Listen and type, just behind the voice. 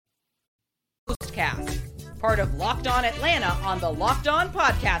POSTCAST, part of Locked On Atlanta on the Locked On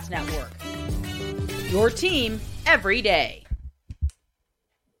Podcast Network. Your team every day.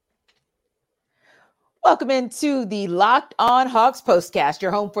 Welcome into the Locked On Hawks Postcast,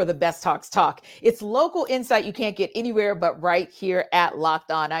 your home for the best Hawks talk. It's local insight you can't get anywhere but right here at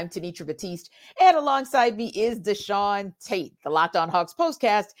Locked On. I'm Tenitra Batiste, and alongside me is Deshaun Tate. The Locked On Hawks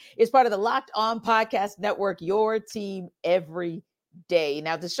Postcast is part of the Locked On Podcast Network, your team every day.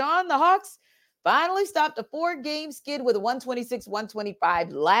 Now, Deshaun, the Hawks finally stopped a 4-game skid with a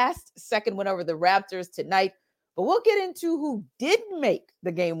 126-125 last-second win over the Raptors tonight. But we'll get into who didn't make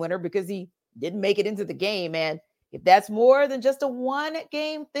the game winner because he didn't make it into the game. And if that's more than just a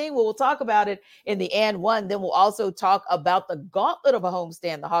one-game thing, we'll talk about it in the and one. Then we'll also talk about the gauntlet of a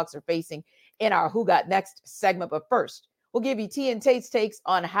homestand the Hawks are facing in our Who Got Next segment. But first, we'll give you T and Tate's takes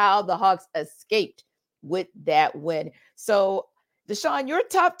on how the Hawks escaped with that win. So, Deshaun, your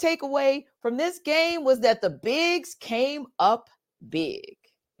top takeaway from this game was that the bigs came up big.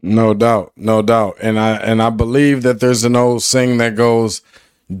 No doubt. And I believe that there's an old saying that goes,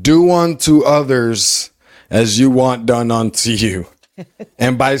 do unto others as you want done unto you.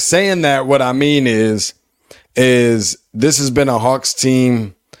 And by saying that, what I mean is this has been a Hawks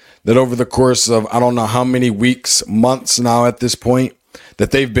team that over the course of, I don't know how many weeks, months now at this point,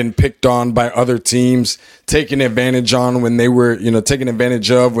 that they've been picked on by other teams, taken advantage of when they were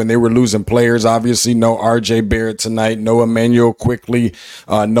losing players. Obviously, no RJ Barrett tonight, no Emmanuel Quickly,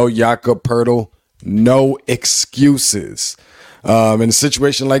 no Jakob Poeltl, no excuses. In a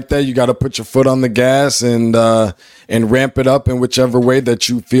situation like that, you got to put your foot on the gas and ramp it up in whichever way that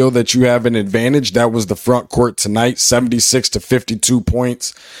you feel that you have an advantage. That was the front court tonight, 76 to 52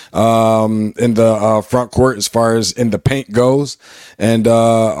 points in the front court as far as in the paint goes. And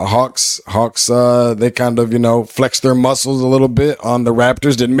Hawks, they kind of, flexed their muscles a little bit on the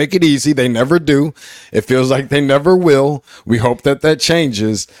Raptors. Didn't make it easy. They never do. It feels like they never will. We hope that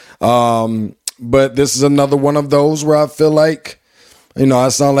changes. But this is another one of those where I feel like, I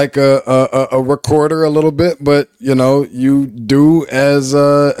sound like a recorder a little bit, but you do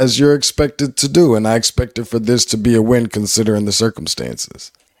as you're expected to do, and I expected for this to be a win considering the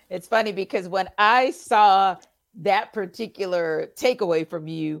circumstances. It's funny because when I saw that particular takeaway from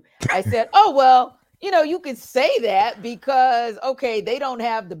you, I said, "Oh well, you could say that because they don't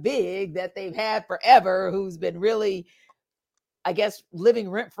have the big that they've had forever, who's been really, I guess, living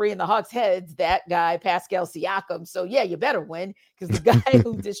rent-free in the Hawks' heads, that guy, Pascal Siakam. So, yeah, you better win because the guy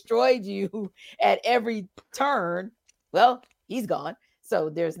who destroyed you at every turn, well, he's gone. So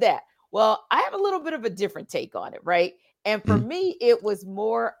there's that. Well, I have a little bit of a different take on it, right? And for me, it was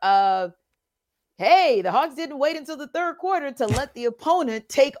more of, hey, the Hawks didn't wait until the third quarter to let the opponent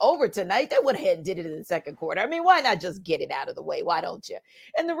take over tonight. They went ahead and did it in the second quarter. I mean, why not just get it out of the way? Why don't you?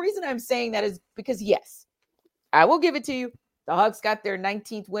 And the reason I'm saying that is because, yes, I will give it to you. The Hawks got their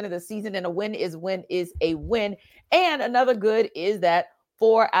 19th win of the season, and a win is a win. And another good is that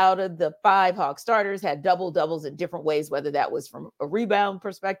 4 out of the 5 Hawks starters had double-doubles in different ways, whether that was from a rebound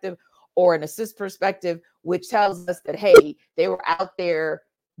perspective or an assist perspective, which tells us that, hey, they were out there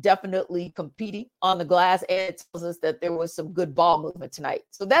definitely competing on the glass, and it tells us that there was some good ball movement tonight.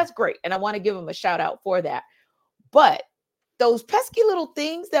 So that's great, and I want to give them a shout-out for that. But those pesky little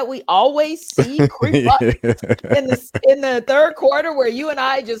things that we always see creep up in the third quarter where you and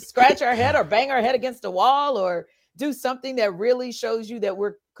I just scratch our head or bang our head against a wall or do something that really shows you that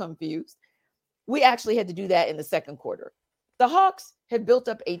we're confused. We actually had to do that in the second quarter. The Hawks had built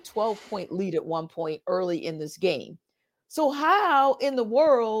up a 12-point lead at one point early in this game. So how in the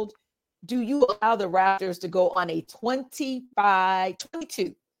world do you allow the Raptors to go on a 22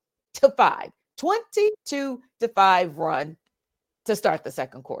 to 5 run to start the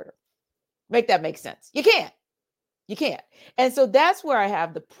second quarter? Make that make sense. You can't. And so that's where I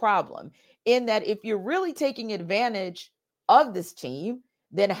have the problem, in that if you're really taking advantage of this team,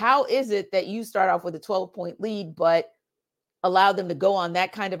 then how is it that you start off with a 12-point lead, but allow them to go on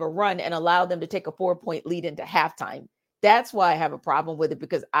that kind of a run and allow them to take a 4-point lead into halftime? That's why I have a problem with it,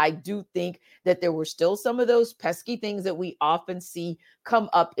 because I do think that there were still some of those pesky things that we often see come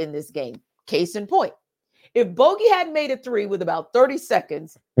up in this game. Case in point, if Bogey hadn't made a 3 with about 30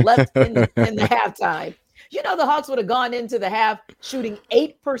 seconds left in the halftime, the Hawks would have gone into the half shooting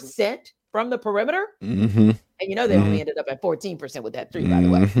 8% from the perimeter. Mm-hmm. And they only ended up at 14% with that 3, by the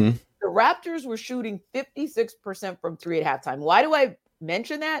way. The Raptors were shooting 56% from 3 at halftime. Why do I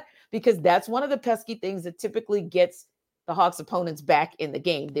mention that? Because that's one of the pesky things that typically gets the Hawks opponents back in the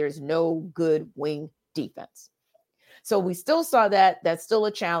game. There's no good wing defense. So we still saw that. That's still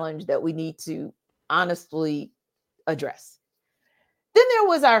a challenge that we need to honestly address. Then there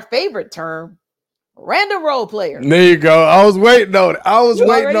was our favorite term, random role player. There you go. I was waiting on it. I was You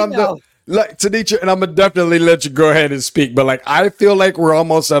waiting already on know. like Tanisha, and I'm gonna definitely let you go ahead and speak. But like, I feel like we're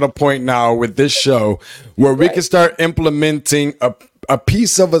almost at a point now with this show where we can start implementing a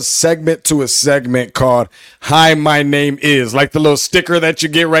piece of a segment to a segment called "Hi, my name is," like the little sticker that you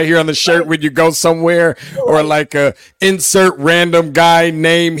get right here on the shirt when you go somewhere, or like a insert random guy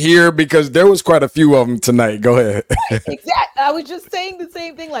name here, because there was quite a few of them tonight. Go ahead. Exactly. I was just saying the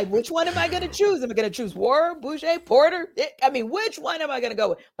same thing. Like, which one am I going to choose? Am I going to choose War, Boucher, Porter? I mean, which one am I going to go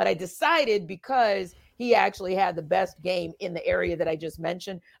with? But I decided, because he actually had the best game in the area that I just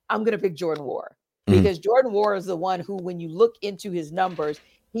mentioned, I'm going to pick Jordan War, because Jordan War is the one who, when you look into his numbers,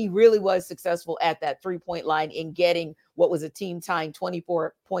 he really was successful at that 3-point line in getting what was a team tying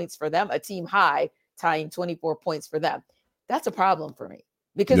 24 points for them, a team high tying 24 points for them. That's a problem for me,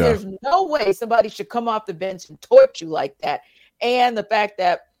 because there's no way somebody should come off the bench and torch you like that. And the fact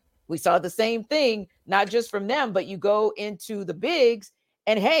that we saw the same thing, not just from them, but you go into the bigs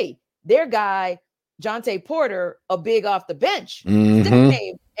and, hey, their guy, Jonte Porter, a big off the bench, still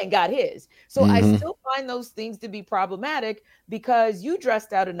came and got his. So I still find those things to be problematic, because you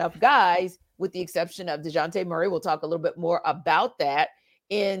dressed out enough guys, with the exception of DeJounte Murray. We'll talk a little bit more about that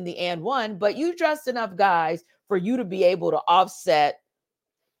in the and one, but you dressed enough guys for you to be able to offset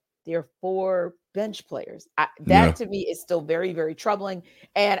their 4 bench players. That to me is still very, very troubling.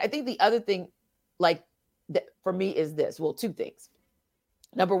 And I think the other thing, like, for me is this. Well, 2 things.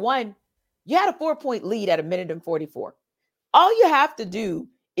 Number one, you had a 4-point lead at 1:44. All you have to do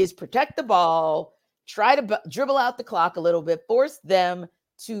is protect the ball, try to dribble out the clock a little bit, force them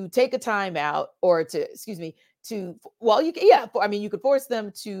to take a timeout, or to, you could force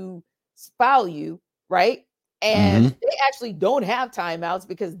them to foul you, right? And they actually don't have timeouts,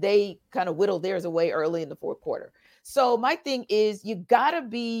 because they kind of whittled theirs away early in the 4th quarter. So my thing is, you got to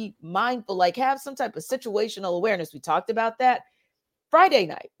be mindful, like have some type of situational awareness. We talked about that Friday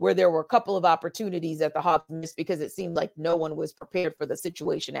night, where there were a couple of opportunities that the Hawks missed because it seemed like no one was prepared for the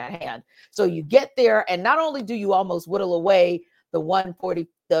situation at hand. So you get there, and not only do you almost whittle away the 140,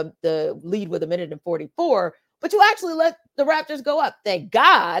 the lead with 1:44, but you actually let the Raptors go up. Thank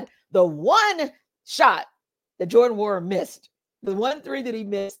God the one shot that Jordan War missed, the 1 3 that he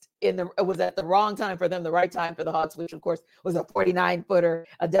missed was at the wrong time for them, the right time for the Hawks, which of course was a 49-footer,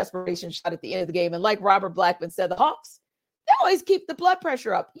 a desperation shot at the end of the game. And like Robert Blackman said, the Hawks, they always keep the blood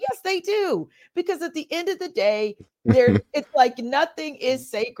pressure up. Yes, they do. Because at the end of the day, it's like nothing is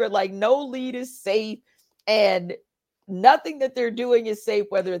sacred. Like, no lead is safe, and nothing that they're doing is safe,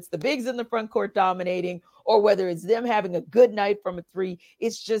 whether it's the bigs in the front court dominating, or whether it's them having a good night from a 3.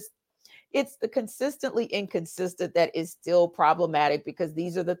 It's the consistently inconsistent that is still problematic, because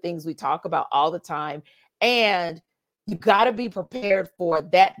these are the things we talk about all the time. And you got to be prepared for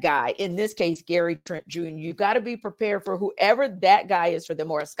that guy. In this case, Gary Trent Jr. You got to be prepared for whoever that guy is for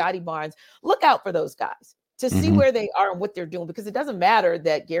them, or a Scotty Barnes. Look out for those guys to see where they are and what they're doing, because it doesn't matter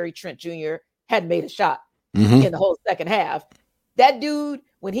that Gary Trent Jr. hadn't made a shot in the whole second half. That dude,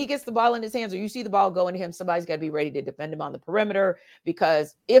 when he gets the ball in his hands, or you see the ball going to him, somebody's got to be ready to defend him on the perimeter,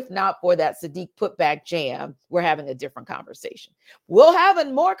 because if not for that Sadiq putback jam, we're having a different conversation. We'll have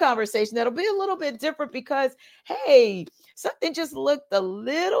a more conversation that'll be a little bit different, because, hey, something just looked a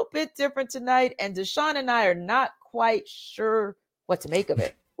little bit different tonight, and Deshaun and I are not quite sure what to make of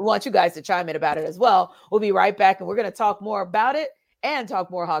it. We want you guys to chime in about it as well. We'll be right back, and we're going to talk more about it and talk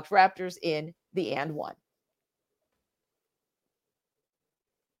more Hawks Raptors in the and one.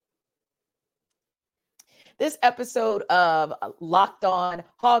 This episode of Locked On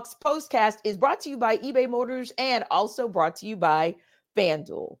Hawks Postcast is brought to you by eBay Motors, and also brought to you by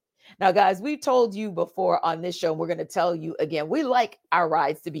FanDuel. Now, guys, we've told you before on this show, and we're going to tell you again, we like our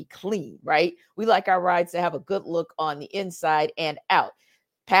rides to be clean, right? We like our rides to have a good look on the inside and out.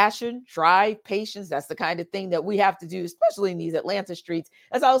 Passion, drive, patience, that's the kind of thing that we have to do, especially in these Atlanta streets.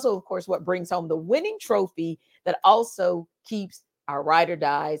 That's also, of course, what brings home the winning trophy that also keeps our ride or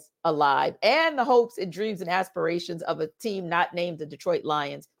dies alive, and the hopes and dreams and aspirations of a team not named the Detroit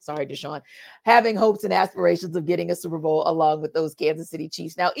Lions. Sorry, Deshaun. Having hopes and aspirations of getting a Super Bowl along with those Kansas City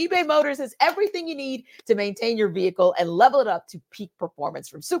Chiefs. Now, eBay Motors has everything you need to maintain your vehicle and level it up to peak performance,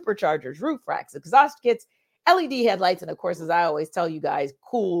 from superchargers, roof racks, exhaust kits, LED headlights, and of course, as I always tell you guys,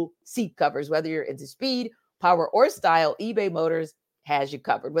 cool seat covers. Whether you're into speed, power, or style, eBay Motors has you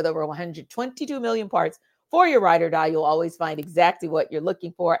covered. With over 122 million parts for your ride or die, you'll always find exactly what you're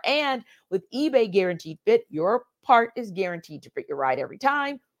looking for. And with eBay Guaranteed Fit, your part is guaranteed to fit your ride every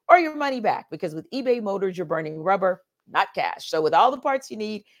time, or your money back. Because with eBay Motors, you're burning rubber, not cash. So with all the parts you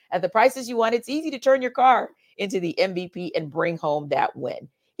need at the prices you want, it's easy to turn your car into the MVP and bring home that win.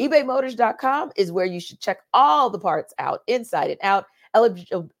 ebaymotors.com is where you should check all the parts out, inside and out.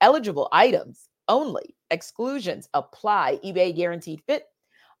 Eligible items only. Exclusions apply. eBay guaranteed fit.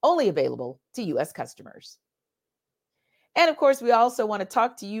 Only available to U.S. customers. And of course, we also want to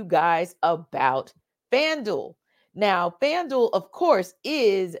talk to you guys about FanDuel. Now, FanDuel, of course,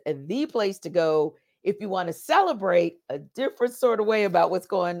 is the place to go if you want to celebrate a different sort of way about what's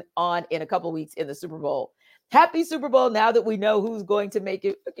going on in a couple of weeks in the Super Bowl. Happy Super Bowl now that we know who's going to make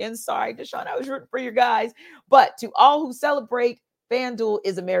it. Again, sorry, Deshaun, I was rooting for your guys. But to all who celebrate, FanDuel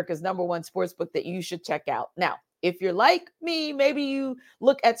is America's #1 sportsbook that you should check out. Now, if you're like me, maybe you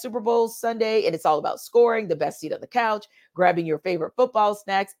look at Super Bowl Sunday and it's all about scoring, the best seat on the couch, grabbing your favorite football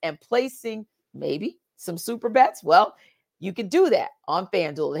snacks, and placing maybe some super bets. Well, you can do that on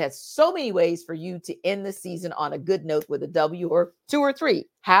FanDuel. It has so many ways for you to end the season on a good note with a W or 2 or 3.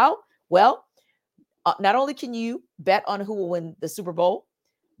 How? Well, not only can you bet on who will win the Super Bowl,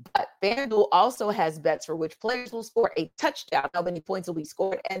 but FanDuel also has bets for which players will score a touchdown, how many points will be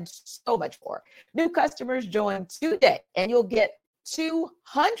scored, and so much more. New customers join today, and you'll get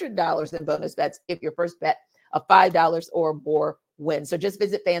 $200 in bonus bets if your first bet of $5 or more wins. So just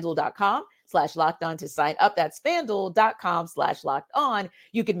visit FanDuel.com/lockedon to sign up. That's FanDuel.com/lockedon.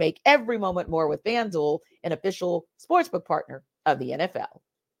 You can make every moment more with FanDuel, an official sportsbook partner of the NFL.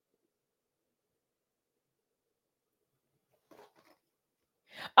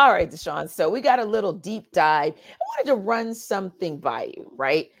 All right, Deshaun. So we got a little deep dive. I wanted to run something by you,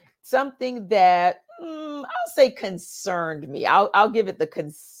 right? Something that I'll say concerned me. I'll give it the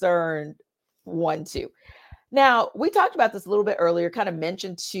concerned one too. Now, we talked about this a little bit earlier, kind of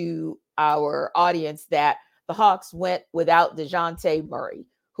mentioned to our audience that the Hawks went without DeJounte Murray,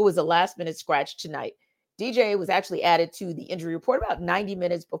 who was a last-minute scratch tonight. DJ was actually added to the injury report about 90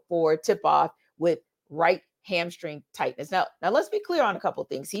 minutes before tip-off with right hamstring tightness. Now let's be clear on a couple of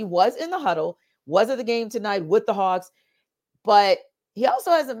things. He was in the huddle, was at the game tonight with the Hawks, but he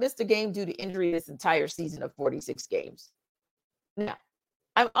also hasn't missed a game due to injury this entire season of 46 games. Now,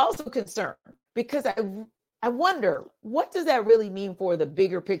 I'm also concerned because I wonder, what does that really mean for the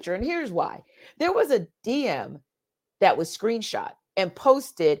bigger picture? And here's why. There was a DM that was screenshot and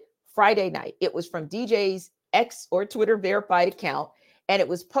posted Friday night. It was from DJ's X or Twitter verified account, and it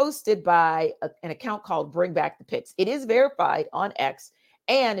was posted by an account called Bring Back the Picks. It is verified on X,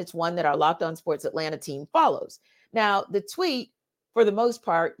 and it's one that our Locked On Sports Atlanta team follows. Now, the tweet, for the most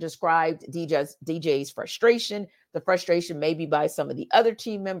part, described DJ's frustration. The frustration maybe by some of the other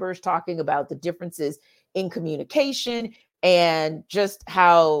team members talking about the differences in communication and just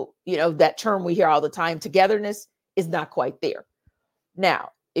how, that term we hear all the time, togetherness, is not quite there.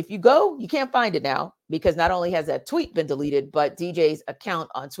 Now, if you go, you can't find it now because not only has that tweet been deleted, but DJ's account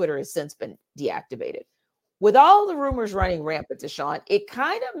on Twitter has since been deactivated. With all the rumors running rampant, Deshaun, it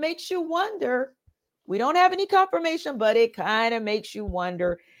kind of makes you wonder. We don't have any confirmation, but it kind of makes you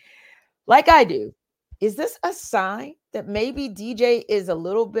wonder, like I do, is this a sign that maybe DJ is a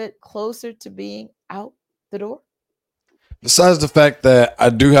little bit closer to being out the door? Besides the fact that I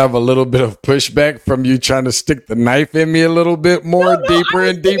do have a little bit of pushback from you trying to stick the knife in me a little bit more, deeper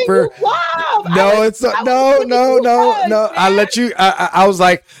and deeper. No, it's no. I let you. I was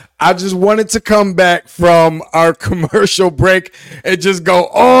like, I just wanted to come back from our commercial break and just go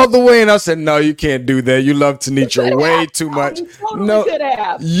all the way. And I said, no, you can't do that. You love Tanitra way too much. No,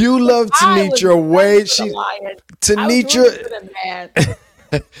 you love Tanitra way.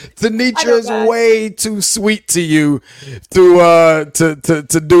 Tanitra is way too sweet to you to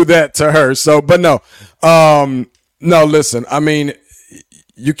do that to her. So, but no, listen, I mean,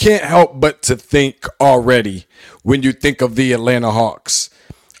 you can't help but to think already when you think of the Atlanta Hawks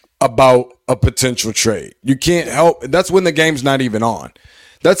about a potential trade. You can't help. That's when the game's not even on.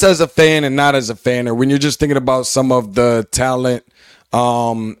 That's as a fan and not as a fan, or when you're just thinking about some of the talent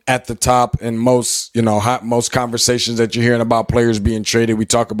at the top and most conversations that you're hearing about players being traded. We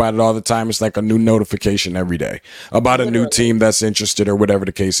talk about it all the time. It's like a new notification every day about a new team that's interested or whatever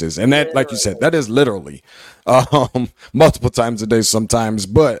the case is. And that, like you said, that is literally multiple times a day sometimes.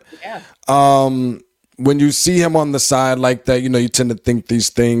 But when you see him on the side like that, you tend to think these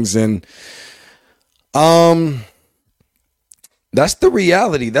things, and that's the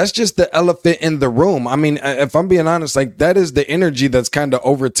reality. That's just the elephant in the room. I mean, if I'm being honest, like, that is the energy that's kind of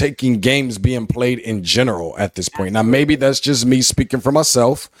overtaking games being played in general at this point. Now, maybe that's just me speaking for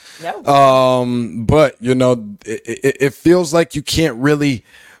myself. But, it feels like you can't really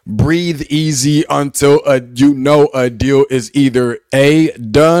breathe easy until a deal is either A,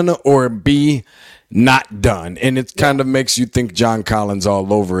 done, or B, not done. And it kind of makes you think John Collins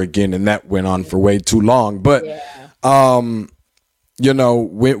all over again. And that went on for way too long. But, you know,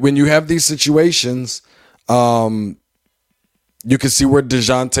 when you have these situations, you can see where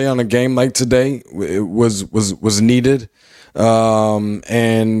DeJounte on a game like today was needed.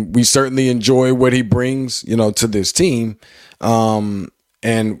 And we certainly enjoy what he brings, you know, to this team.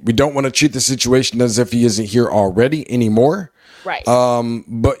 And we don't want to treat the situation as if he isn't here already anymore. Right.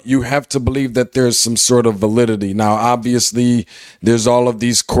 But you have to believe that there's some sort of validity. Now, obviously, there's all of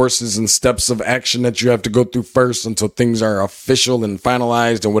these courses and steps of action that you have to go through first until things are official and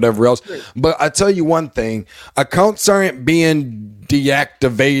finalized and whatever else. True. But I tell you one thing, accounts aren't being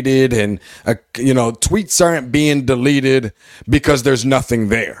deactivated and, you know, tweets aren't being deleted because there's nothing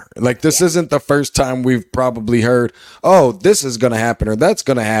there. Like, this isn't the first time we've probably heard, oh, this is going to happen or that's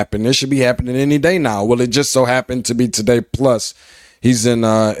going to happen. This should be happening any day now. Well, it just so happened to be today. Plus, he's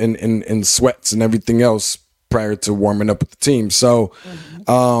in sweats and everything else prior to warming up with the team. So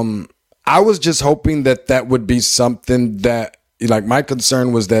I was just hoping that would be something that, like, my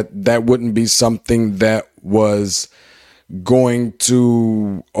concern was that wouldn't be something that was going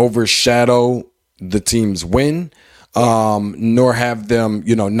to overshadow the team's win, nor have them,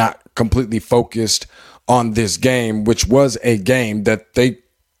 you know, not completely focused on this game, which was a game that they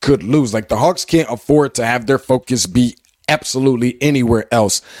could lose. Like, the Hawks can't afford to have their focus be absolutely anywhere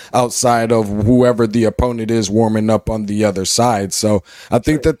else outside of whoever the opponent is warming up on the other side. So I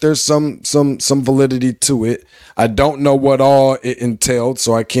think that there's some validity to it. I don't know what all it entailed,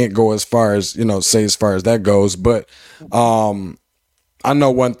 so I can't go as far as, you know, say as far as that goes. But I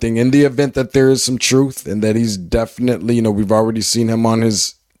know one thing, in the event that there is some truth and that he's definitely, you know, we've already seen him in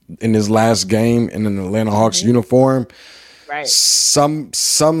his last game in an Atlanta Hawks uniform. Right. Some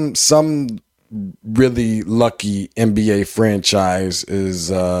really lucky NBA franchise is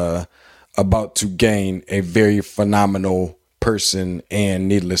about to gain a very phenomenal person and,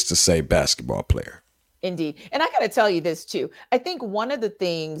 needless to say, basketball player. Indeed. And I got to tell you this too. I think one of the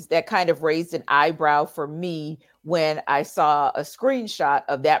things that kind of raised an eyebrow for me when I saw a screenshot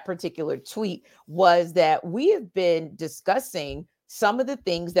of that particular tweet was that we have been discussing some of the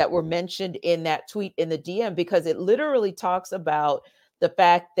things that were mentioned in that tweet in the DM, because it literally talks about the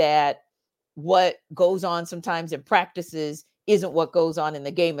fact that what goes on sometimes in practices isn't what goes on in the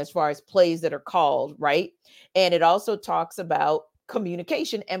game as far as plays that are called, right? And it also talks about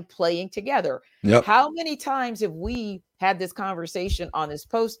communication and playing together. Yep. How many times have we had this conversation on this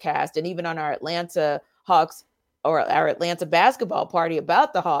postcast and even on our Atlanta Hawks or our Atlanta basketball party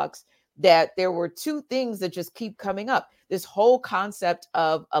about the Hawks, that there were two things that just keep coming up. This whole concept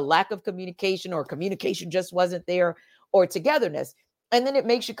of a lack of communication, or communication just wasn't there, or togetherness. And then it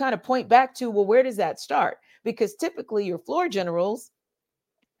makes you kind of point back to, well, where does that start? Because typically your floor generals,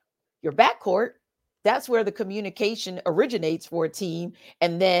 your backcourt, that's where the communication originates for a team.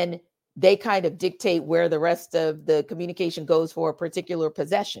 And then they kind of dictate where the rest of the communication goes for a particular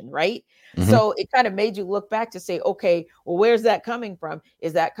possession, right? Mm-hmm. So it kind of made you look back to say, okay, well, where's that coming from?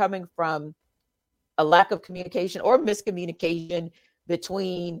 Is that coming from a lack of communication or miscommunication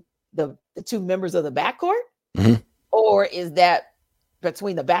between the two members of the backcourt? Mm-hmm. Or is that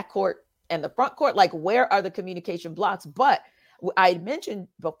between the backcourt and the front court? Like, where are the communication blocks? But I mentioned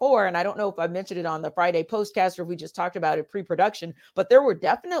before, and I don't know if I mentioned it on the Friday postcast or if we just talked about it pre-production, but there were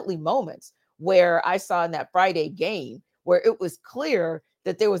definitely moments where I saw in that Friday game where it was clear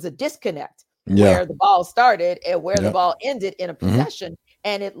that there was a disconnect where the ball started and where the ball ended in a possession.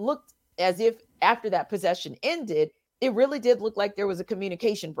 And it looked as if after that possession ended, it really did look like there was a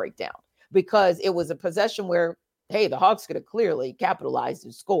communication breakdown, because it was a possession where, hey, the Hawks could have clearly capitalized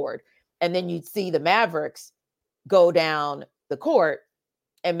and scored. And then you'd see the Mavericks go down the court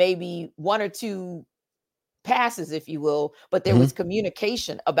and maybe one or two passes, if you will, but there was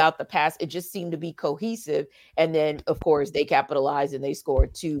communication about the pass. It just seemed to be cohesive. And then, of course, they capitalized and they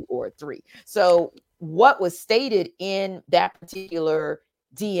scored 2 or 3. So what was stated in that particular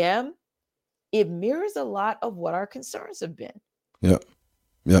DM, it mirrors a lot of what our concerns have been. Yep.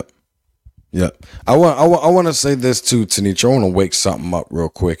 I want to say this too, Tanisha. I want to wake something up real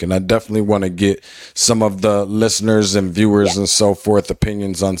quick, and I definitely want to get some of the listeners and viewers and so forth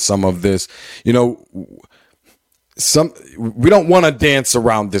opinions on some of this. You know, we don't want to dance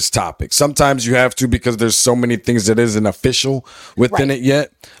around this topic. Sometimes you have to, because there's so many things that isn't official within it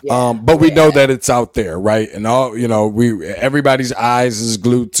yet. But we know that it's out there, right? And all, you know, everybody's eyes is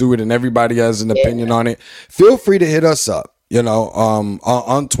glued to it, and everybody has an opinion on it. Feel free to hit us up. You know,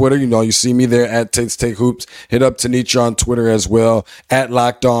 on Twitter, you know, you see me there at Tates Take Hoops. Hit up Tanisha on Twitter as well, at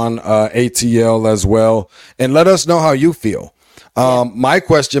Locked On ATL as well, and let us know how you feel. Yeah. My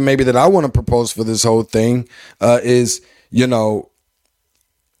question maybe that I want to propose for this whole thing is,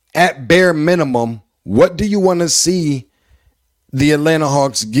 at bare minimum, what do you want to see the Atlanta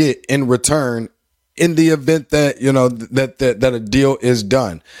Hawks get in return in the event that that a deal is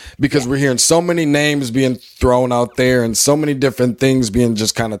done? Because Yeah. we're hearing so many names being thrown out there and so many different things being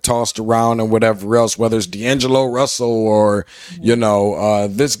just kind of tossed around and whatever else, whether it's D'Angelo Russell or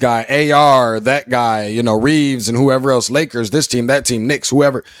this guy AR, that guy, Reeves, and whoever else, Lakers, this team, that team, Knicks,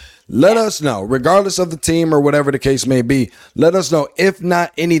 whoever. Let Yeah. us know, regardless of the team or whatever the case may be. Let us know. If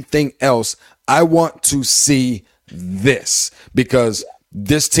not anything else, I want to see this, because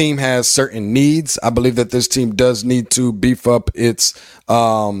this team has certain needs. I believe that this team does need to beef up its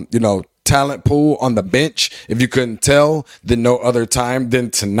talent pool on the bench. If you couldn't tell, then no other time than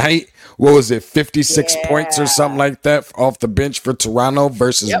tonight. What was it, 56 points or something Yeah. like that off the bench for Toronto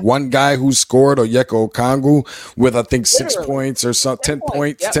versus Yep. one guy who scored, Onyeka Okongwu, with I think 6 Literally points or 10 10 points.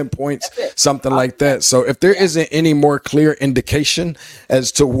 points, Yep. 10 points, That's it. something Off like the bench. that. So if there Yeah. isn't any more clear indication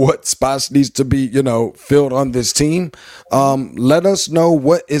as to what spots needs to be, filled on this team, let us know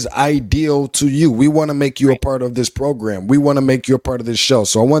what is ideal to you. We want to make you a Right. part of this program. We want to make you a part of this show.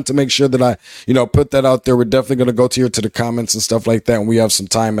 So I want to make sure that I, put that out there. We're definitely going to go to the comments and stuff like that. And we have some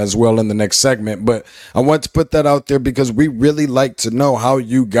time as well in the next segment, but I want to put that out there because we really like to know how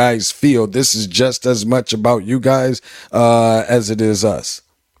you guys feel. This is just as much about you guys as it is us.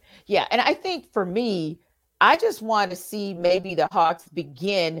 Yeah. And I think for me, I just want to see maybe the Hawks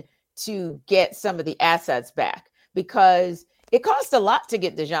begin to get some of the assets back, because it cost a lot to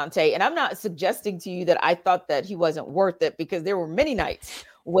get DeJounte. And I'm not suggesting to you that I thought that he wasn't worth it, because there were many nights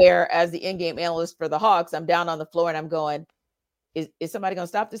where, as the in-game analyst for the Hawks, I'm down on the floor and I'm going, is somebody going to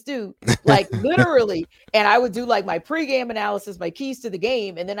stop this dude? Like, literally. And I would do like my pregame analysis, my keys to the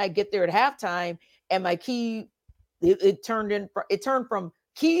game. And then I get there at halftime and my key, it turned from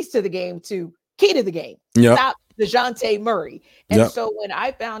keys to the game to key to the game. Yep. Stop DeJounte Murray. And Yep. so when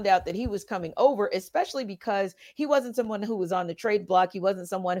I found out that he was coming over, especially because he wasn't someone who was on the trade block, he wasn't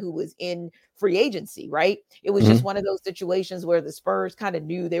someone who was in free agency, right? It was just one of those situations where the Spurs kind of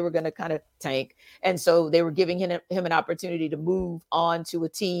knew they were going to kind of tank. And so they were giving him an opportunity to move on to a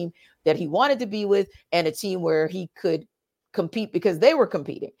team that he wanted to be with, and a team where he could compete because they were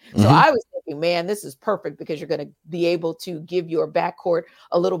competing. So I was thinking, man, this is perfect, because you're going to be able to give your backcourt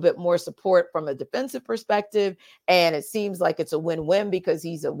a little bit more support from a defensive perspective. And it seems like it's a win-win, because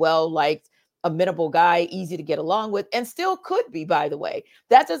he's a well-liked, amenable guy, easy to get along with, and still could be, by the way.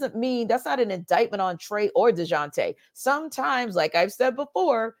 That doesn't mean, that's not an indictment on Trey or DeJounte. Sometimes, like I've said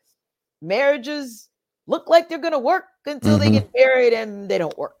before, marriages look like they're going to work until they get married and they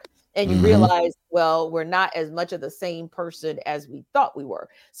don't work. And you realize, well, we're not as much of the same person as we thought we were.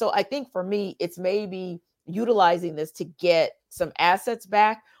 So I think for me, it's maybe utilizing this to get some assets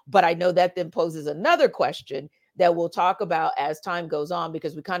back. But I know that then poses another question that we'll talk about as time goes on,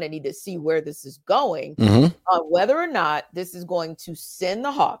 because we kind of need to see where this is going, whether or not this is going to send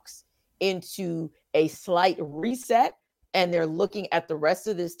the Hawks into a slight reset, and they're looking at the rest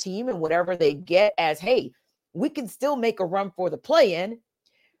of this team and whatever they get as, hey, we can still make a run for the play-in.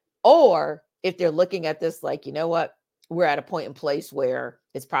 Or if they're looking at this like, you know what, we're at a point in place where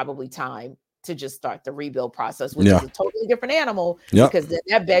it's probably time to just start the rebuild process, which is a totally different animal, because then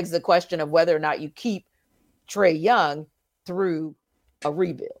that begs the question of whether or not you keep Trae Young through a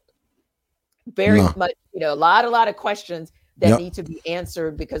rebuild. Very much, a lot of questions that need to be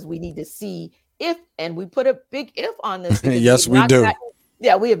answered, because we need to see if, and we put a big if on this, because Yes, we do.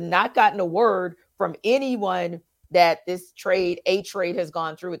 we have not gotten a word from anyone that this trade has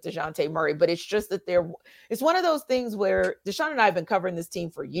gone through with DeJounte Murray. But it's just that it's one of those things where Deshaun and I have been covering this team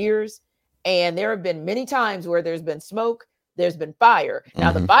for years, and there have been many times where there's been smoke, there's been fire.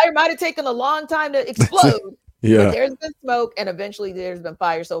 Now, the fire might have taken a long time to explode, but there's been smoke, and eventually there's been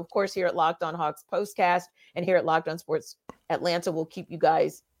fire. So, of course, here at Locked On Hawks Postcast and here at Locked On Sports Atlanta, we'll keep you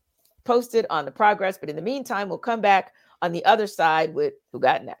guys posted on the progress. But in the meantime, we'll come back on the other side with who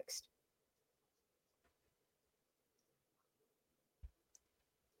got next.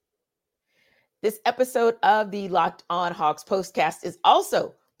 This episode of the Locked On Hawks Postcast is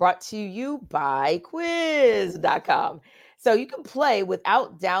also brought to you by quiz.com. So you can play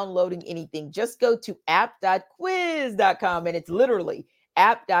without downloading anything. Just go to app.quiz.com, and it's literally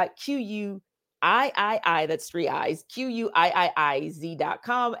app.quiii, that's 3 I's, quiiiz.com.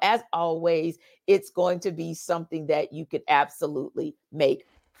 As always, it's going to be something that you could absolutely make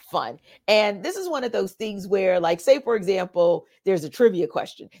fun. And this is one of those things where, like, say, for example, there's a trivia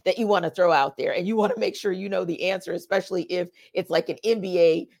question that you want to throw out there and you want to make sure you know the answer, especially if it's like an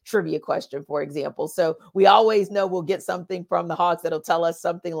NBA trivia question, for example. So we always know we'll get something from the Hawks that'll tell us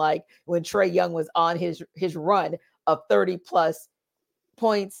something like when Trae Young was on his run of 30 plus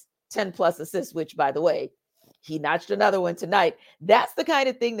points, 10 plus assists, which, by the way, he notched another one tonight. That's the kind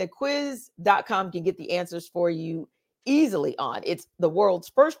of thing that quiz.com can get the answers for you easily on. It's the world's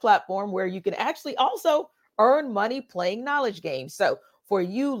first platform where you can actually also earn money playing knowledge games. So for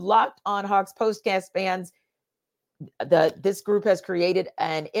you Locked On Hawks Postcast fans, this group has created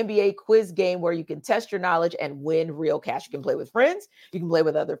an NBA quiz game where you can test your knowledge and win real cash. You can play with friends, you can play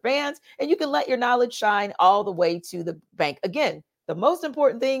with other fans, and you can let your knowledge shine all the way to the bank. Again, the most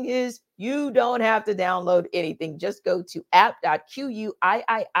important thing is you don't have to download anything. Just go to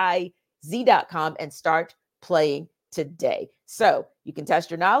app.quiiiz.com and start playing today. So you can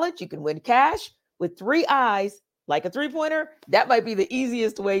test your knowledge, you can win cash with 3 eyes, like a 3-pointer. That might be the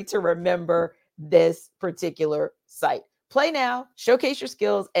easiest way to remember this particular site. Play now, showcase your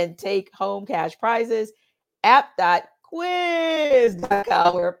skills, and take home cash prizes.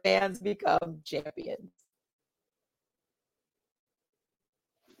 App.quiz.com, where fans become champions.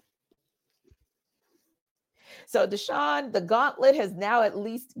 So, Deshaun, the gauntlet has now at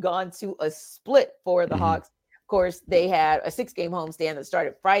least gone to a split for the Hawks. Of course, they had a 6-game homestand that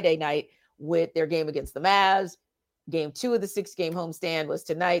started Friday night with their game against the Mavs. Game 2 of the 6-game homestand was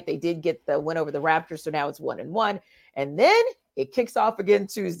tonight. They did get the win over the Raptors, so now it's 1-1. And then it kicks off again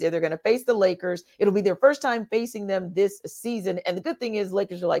Tuesday. They're going to face the Lakers. It'll be their first time facing them this season. And the good thing is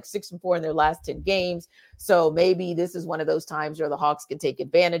Lakers are like 6-4 in their last 10 games. So maybe this is one of those times where the Hawks can take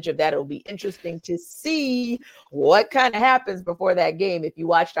advantage of that. It'll be interesting to see what kind of happens before that game. If you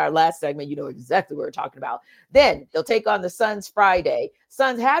watched our last segment, you know exactly what we're talking about. Then they'll take on the Suns Friday.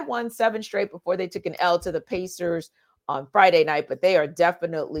 Suns had won 7 straight before they took an L to the Pacers on Friday night, but they are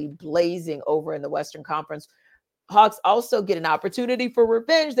definitely blazing over in the Western Conference. Hawks also get an opportunity for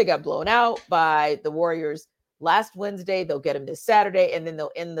revenge. They got blown out by the Warriors last Wednesday. They'll get them this Saturday, and then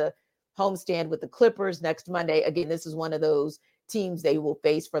they'll end the homestand with the Clippers next Monday. Again, this is one of those teams they will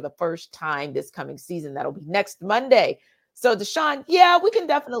face for the first time this coming season. That'll be next Monday. So, Deshaun, yeah, we can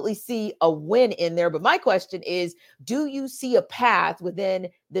definitely see a win in there. But my question is, do you see a path within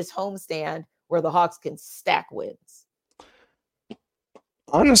this homestand where the Hawks can stack wins?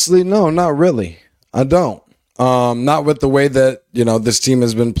 Honestly, no, not really. I don't. Not with the way that, this team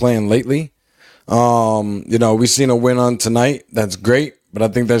has been playing lately. We've seen a win on tonight. That's great. But I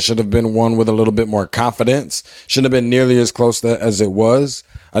think that should have been one with a little bit more confidence. Shouldn't have been nearly as close as it was.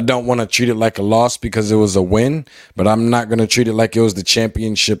 I don't want to treat it like a loss because it was a win, but I'm not going to treat it like it was the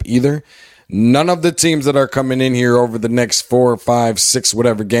championship either. None of the teams that are coming in here over the next 4 or 5, 6,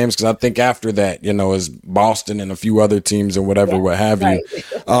 whatever games, because I think after that, is Boston and a few other teams and whatever, what have you.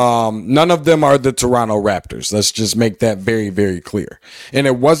 None of them are the Toronto Raptors. Let's just make that very, very clear. And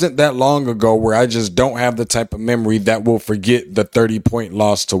it wasn't that long ago where I just don't have the type of memory that will forget the 30-point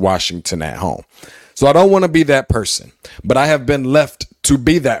loss to Washington at home. So I don't want to be that person, but I have been left to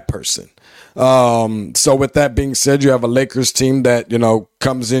be that person. So with that being said, you have a Lakers team that,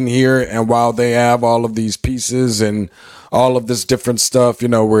 comes in here, and while they have all of these pieces and all of this different stuff,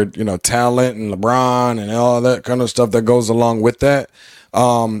 where, talent and LeBron and all that kind of stuff that goes along with that,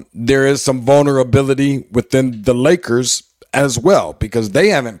 there is some vulnerability within the Lakers as well, because they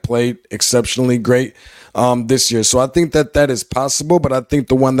haven't played exceptionally great this year. So I think that is possible, but I think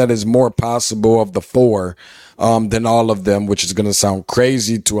the one that is more possible of the 4 than all of them, which is going to sound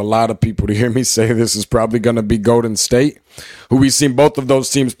crazy to a lot of people to hear me say this, is probably going to be Golden State, who we've seen both of those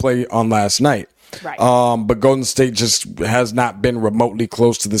teams play on last night. Right. But Golden State just has not been remotely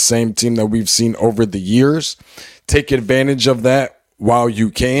close to the same team that we've seen over the years. Take advantage of that while you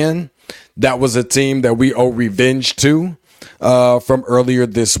can. That was a team that we owe revenge to from earlier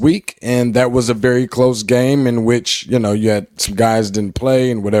this week, and that was a very close game in which you had some guys didn't play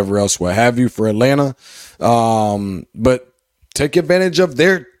and whatever else, what have you, for Atlanta. But take advantage of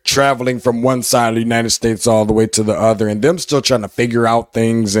their traveling from one side of the United States all the way to the other, and them still trying to figure out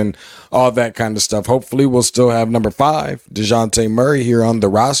things and all that kind of stuff. Hopefully we'll still have number 5, DeJounte Murray, here on the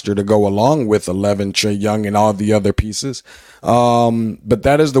roster to go along with 11, Trae Young, and all the other pieces. But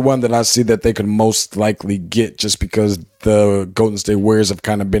that is the one that I see that they could most likely get, just because the Golden State Warriors have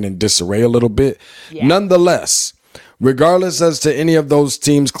kind of been in disarray a little bit. Yeah. Nonetheless, regardless as to any of those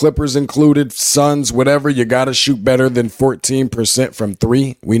teams, Clippers included, Suns, whatever, you got to shoot better than 14% from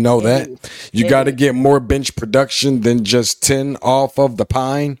three. We know that. Indeed. You got to get more bench production than just 10 off of the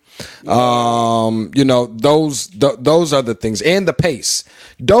pine. You know, those are the things. And the pace.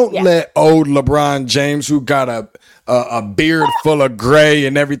 Don't let old LeBron James, who got a beard full of gray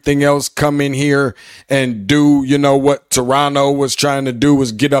and everything else, come in here and do, you know, what Toronto was trying to do,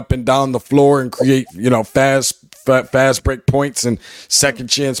 was get up and down the floor and create, you know, fast break points and second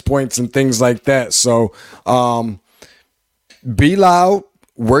chance points and things like that. So be loud,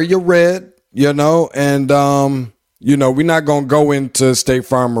 wear your red, you know, and you know, we're not going to go into State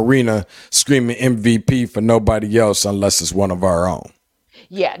Farm Arena screaming MVP for nobody else unless it's one of our own.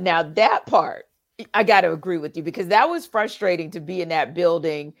 Yeah, now that part, I got to agree with you, because that was frustrating to be in that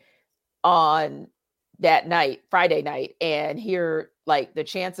building on that night, Friday night, and hear like the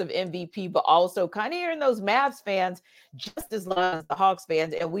chance of MVP, but also kind of hearing those Mavs fans just as loud as the Hawks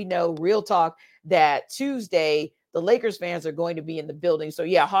fans. And we know, real talk, that Tuesday, the Lakers fans are going to be in the building. So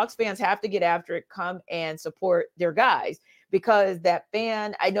yeah, Hawks fans have to get after it, come and support their guys, because that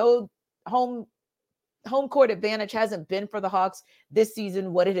fan, I know home court advantage hasn't been for the Hawks this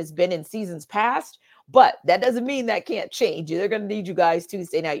season what it has been in seasons past, but that doesn't mean that can't change. They're going to need you guys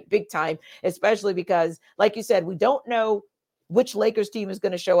Tuesday night big time, especially because, like you said, we don't know which Lakers team is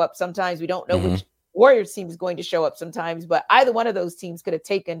going to show up. Sometimes we don't know which Warriors team is going to show up sometimes, but either one of those teams could have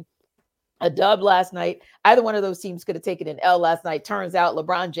taken a dub last night. Either one of those teams could have taken an L last night. Turns out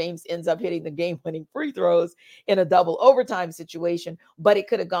LeBron James ends up hitting the game-winning free throws in a double overtime situation, but it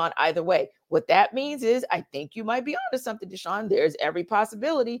could have gone either way. What that means is, I think you might be onto something, Deshaun. There's every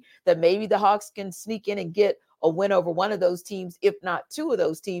possibility that maybe the Hawks can sneak in and get a win over one of those teams, if not two of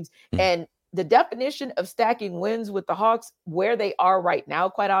those teams. And the definition of stacking wins with the Hawks, where they are right now,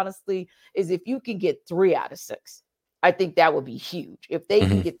 quite honestly, is if you can get 3 out of 6. I think that would be huge if they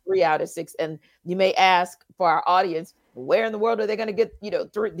can get 3 out of 6. And you may ask, for our audience, where in the world are they going to get,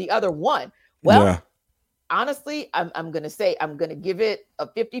 the other one? Well, honestly, I'm going to say, I'm going to give it a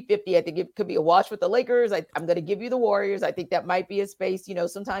 50-50. I think it could be a wash with the Lakers. I'm going to give you the Warriors. I think that might be a space.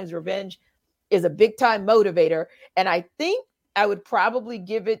 Sometimes revenge is a big time motivator. And I think I would probably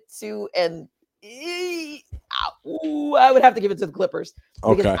give it to, I would have to give it to the Clippers,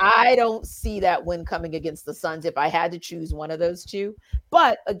 because I don't see that win coming against the Suns if I had to choose one of those two.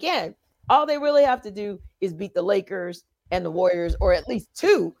 But again, all they really have to do is beat the Lakers and the Warriors, or at least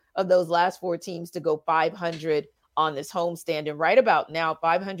 2 of those last 4 teams, to go 500 on this homestand. And right about now,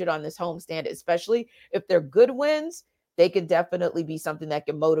 500 on this homestand, especially if they're good wins, they can definitely be something that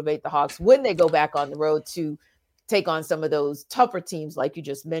can motivate the Hawks when they go back on the road to take on some of those tougher teams, like you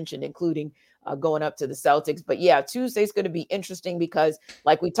just mentioned, including going up to the Celtics. But yeah, Tuesday's going to be interesting because,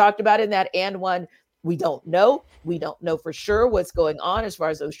 like we talked about in that and one, we don't know for sure what's going on as far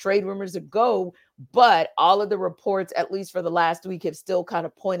as those trade rumors go. But all of the reports, at least for the last week, have still kind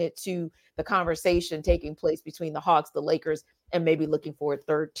of pointed to the conversation taking place between the Hawks, the Lakers, and maybe looking for a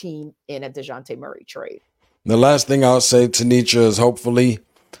third team in a DeJounte Murray trade. The last thing I'll say, Tanisha, is hopefully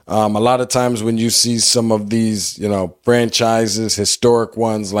a lot of times when you see some of these, franchises, historic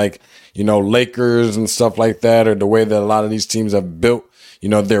ones like, Lakers and stuff like that, or the way that a lot of these teams have built,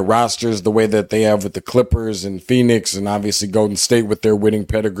 their rosters, the way that they have with the Clippers and Phoenix and obviously Golden State with their winning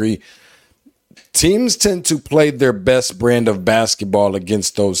pedigree, teams tend to play their best brand of basketball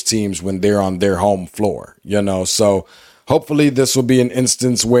against those teams when they're on their home floor, So hopefully this will be an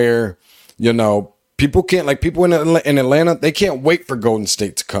instance where, people can't, like people in Atlanta, they can't wait for Golden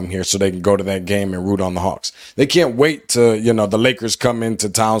State to come here so they can go to that game and root on the Hawks. They can't wait to, the Lakers come into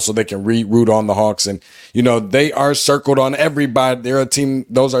town so they can root on the Hawks. And, they are circled on everybody.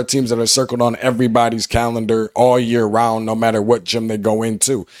 Those are teams that are circled on everybody's calendar all year round, no matter what gym they go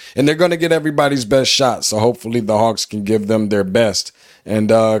into. And they're going to get everybody's best shot. So hopefully the Hawks can give them their best and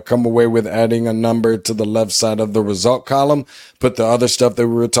come away with adding a number to the left side of the result column. Put the other stuff that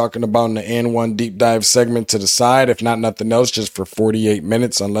we were talking about in the N1 deep dive segment to the side, if not nothing else, just for 48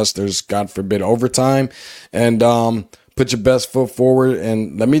 minutes, unless there's, God forbid, overtime. And put your best foot forward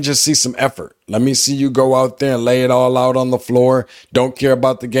and let me just see some effort. Let me see you go out there and lay it all out on the floor. Don't care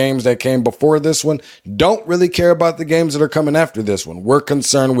about the games that came before this one. Don't really care about the games that are coming after this one. We're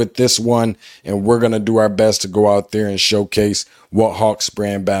concerned with this one, and we're going to do our best to go out there and showcase what Hawks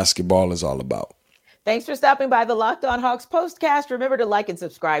brand basketball is all about. Thanks for stopping by the Locked On Hawks postcast. Remember to like and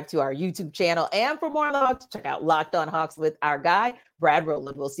subscribe to our YouTube channel. And for more on the Hawks, check out Locked On Hawks with our guy, Brad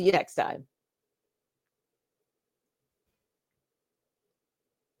Rowland. We'll see you next time.